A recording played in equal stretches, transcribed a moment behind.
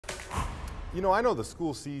You know, I know the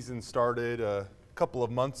school season started a couple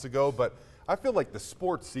of months ago, but I feel like the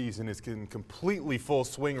sports season is in completely full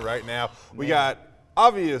swing right now. We got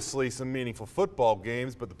obviously some meaningful football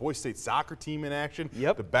games, but the Boise State soccer team in action.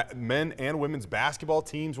 Yep. The men and women's basketball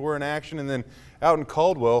teams were in action, and then out in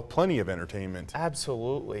Caldwell, plenty of entertainment.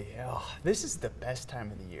 Absolutely. Oh, this is the best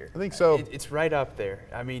time of the year. I think so. It's right up there.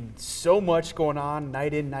 I mean, so much going on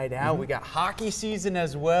night in, night out. We got hockey season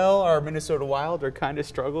as well. Our Minnesota Wild are kind of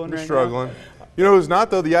struggling right now. You know who's not,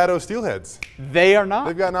 though? The Idaho Steelheads. They are not.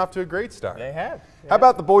 They've gotten off to a great start. They have. How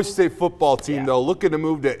about the Boise State football team, though, looking to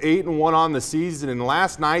move to 8-1 on the season? And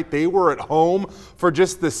last night they were at home for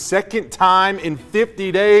just the second time in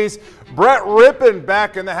 50 days. Brett Rippon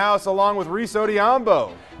back in the house along with Reese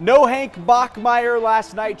Odiambo. No Hank Bachmeyer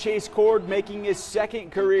last night. Chase Cord making his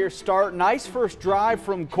second career start. Nice first drive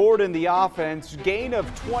from Cord in the offense. Gain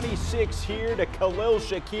of 26 here to Khalil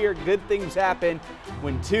Shakir. Good things happen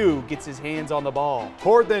when two gets his hands on the ball.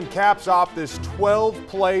 Cord then caps off this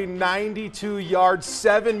 12-play, 92-yard,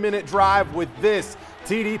 7-minute drive with this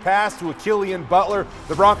TD pass to Achillian Butler.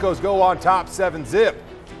 The Broncos go on top 7-zip.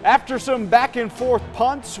 After some back and forth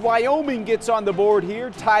punts, Wyoming gets on the board here.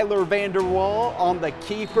 Tyler Vanderwall on the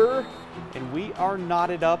keeper, and we are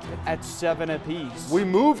knotted up at 7 apiece. We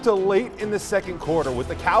move to late in the second quarter with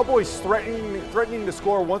the Cowboys threatening to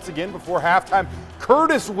score once again before halftime.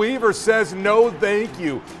 Curtis Weaver says no thank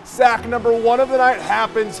you. Sack number 1 of the night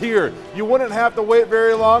happens here. You wouldn't have to wait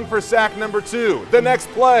very long for sack number 2. The next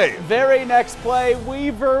play. Very next play,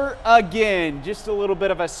 Weaver again. Just a little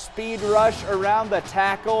bit of a speed rush around the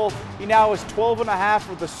tackle. He now is 12.5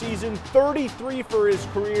 for the season, 33 for his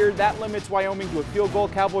career. That limits Wyoming to a field goal.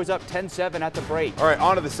 Cowboys up 10-7 at the break. All right,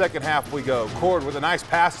 on to the second half we go. Cord with a nice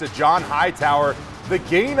pass to John Hightower. The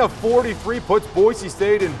gain of 43 puts Boise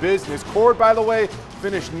State in business. Cord, by the way,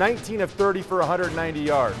 finished 19 of 30 for 190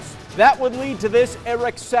 yards. That would lead to this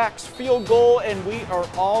Eric Sachs field goal, and we are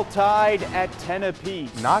all tied at 10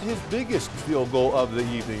 apiece. Not his biggest field goal of the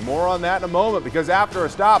evening. More on that in a moment, because after a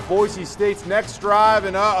stop, Boise State's next drive,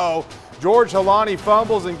 and George Halani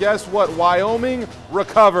fumbles, and guess what? Wyoming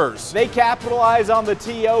recovers. They capitalize on the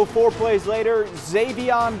TO. 4 plays later,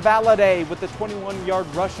 Xavion Valladay with the 21-yard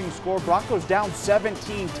rushing score. Broncos down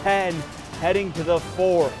 17-10, heading to the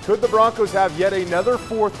 4th. Could the Broncos have yet another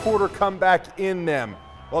fourth quarter comeback in them?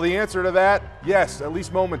 Well, the answer to that, yes, at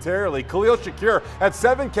least momentarily. Khalil Shakir had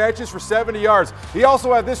 7 catches for 70 yards. He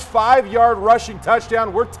also had this 5-yard rushing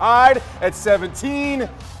touchdown. We're tied at 17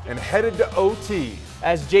 and headed to OT.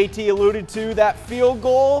 As JT alluded to, that field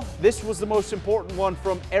goal, this was the most important one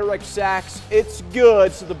from Eric Sachs. It's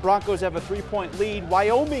good, so the Broncos have a 3-point lead.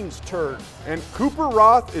 Wyoming's turn. And Cooper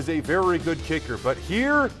Roth is a very good kicker, but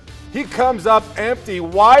here he comes up empty,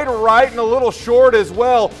 wide right and a little short as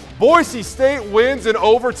well. Boise State wins in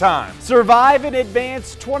overtime. Survive and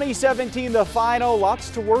advance, 2017 the final. Lots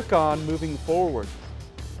to work on moving forward.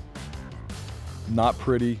 Not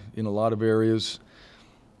pretty in a lot of areas.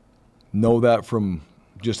 Know that from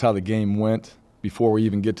just how the game went before we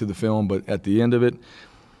even get to the film, but at the end of it,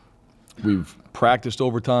 we've practiced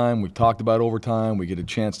overtime, we've talked about overtime, we get a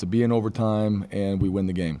chance to be in overtime, and we win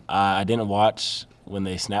the game. I didn't watch when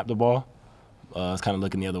they snapped the ball. I was kind of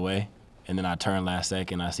looking the other way, and then I turned last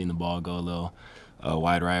second. I seen the ball go a little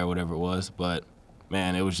wide right or whatever it was, but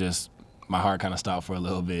man, it was just, my heart kind of stopped for a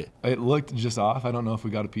little bit. It looked just off. I don't know if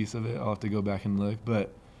we got a piece of it. I'll have to go back and look,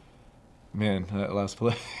 but man, that last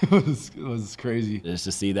play was crazy. Just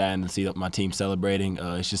to see that and to see my team celebrating,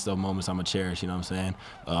 it's just those moments I'm going to cherish, you know what I'm saying?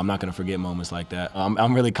 I'm not going to forget moments like that.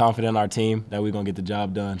 I'm really confident in our team that we're going to get the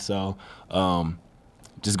job done. So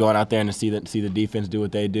just going out there and to see the defense do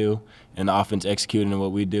what they do and the offense executing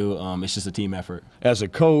what we do, it's just a team effort. As a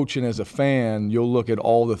coach and as a fan, you'll look at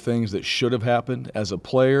all the things that should have happened. As a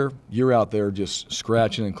player, you're out there just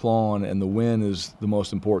scratching and clawing, and the win is the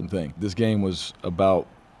most important thing. This game was about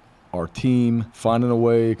our team finding a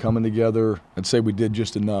way, coming together. I'd say we did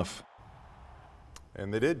just enough.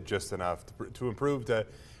 And they did just enough to improve to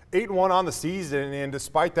 8-1 on the season. And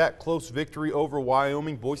despite that close victory over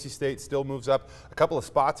Wyoming, Boise State still moves up a couple of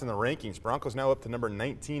spots in the rankings. Broncos now up to number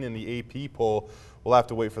 19 in the AP poll. We'll have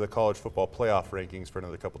to wait for the college football playoff rankings for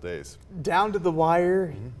another couple days. Down to the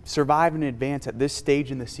wire, survive and advance at this stage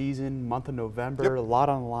in the season, month of November, a lot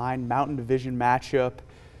on the line, Mountain Division matchup.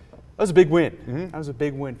 That was a big win. That was a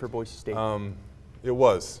big win for Boise State. It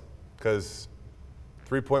was, because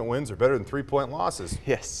 3-point wins are better than 3-point losses.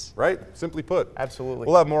 Yes. Right? Simply put. Absolutely.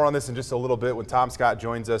 We'll have more on this in just a little bit when Tom Scott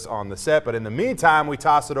joins us on the set. But in the meantime, we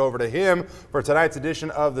toss it over to him for tonight's edition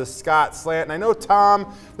of the Scott Slant. And I know,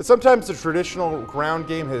 Tom, that sometimes the traditional ground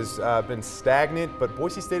game has been stagnant, but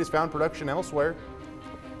Boise State has found production elsewhere.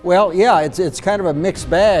 Well, yeah, it's kind of a mixed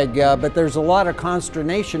bag, but there's a lot of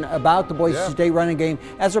consternation about the Boise State running game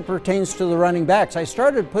as it pertains to the running backs. I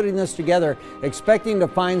started putting this together expecting to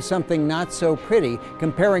find something not so pretty,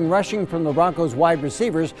 comparing rushing from the Broncos wide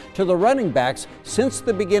receivers to the running backs since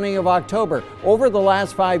the beginning of October. Over the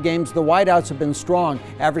last 5 games, the wideouts have been strong,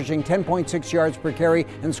 averaging 10.6 yards per carry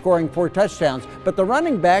and scoring 4 touchdowns, but the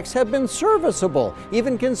running backs have been serviceable,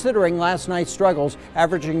 even considering last night's struggles,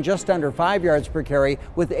 averaging just under 5 yards per carry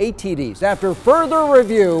with 8 TDs. After further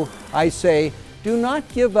review, I say, do not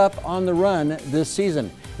give up on the run this season.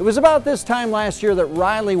 It was about this time last year that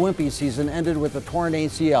Riley Wimpy's season ended with a torn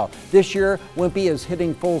ACL. This year, Wimpy is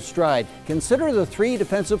hitting full stride. Consider the 3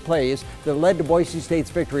 defensive plays that led to Boise State's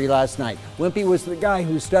victory last night. Wimpy was the guy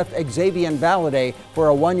who stuffed Xavier Valladay for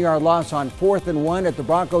a 1-yard loss on 4th and 1 at the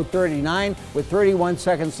Bronco 39 with 31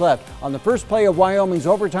 seconds left. On the first play of Wyoming's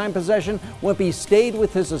overtime possession, Wimpy stayed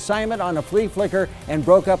with his assignment on a flea flicker and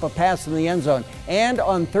broke up a pass in the end zone. And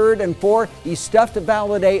on 3rd and 4, he stuffed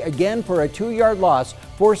Valladay again for a 2-yard loss,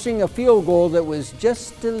 forcing a field goal that was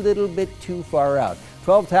just a little bit too far out.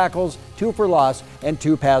 12 tackles, 2 for loss, and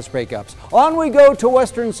 2 pass breakups. On we go to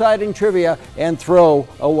Western Siding Trivia and throw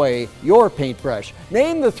away your paintbrush.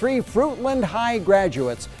 Name the 3 Fruitland High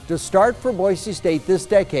graduates to start for Boise State this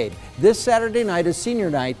decade. This Saturday night is senior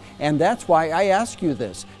night, and that's why I ask you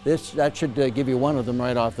this. That should give you one of them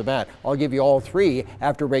right off the bat. I'll give you all 3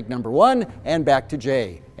 after break number 1, and back to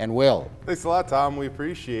Jay and Will. Thanks a lot, Tom. We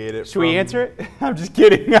appreciate it. Should we answer it? I'm just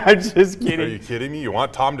kidding. I'm just kidding. Are you kidding me? You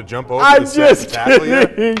want Tom to jump over I'm the set just and tackle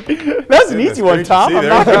you? kidding. That's an easy one, Tom. I'm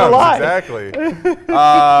not going to lie. Exactly.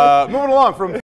 Moving along from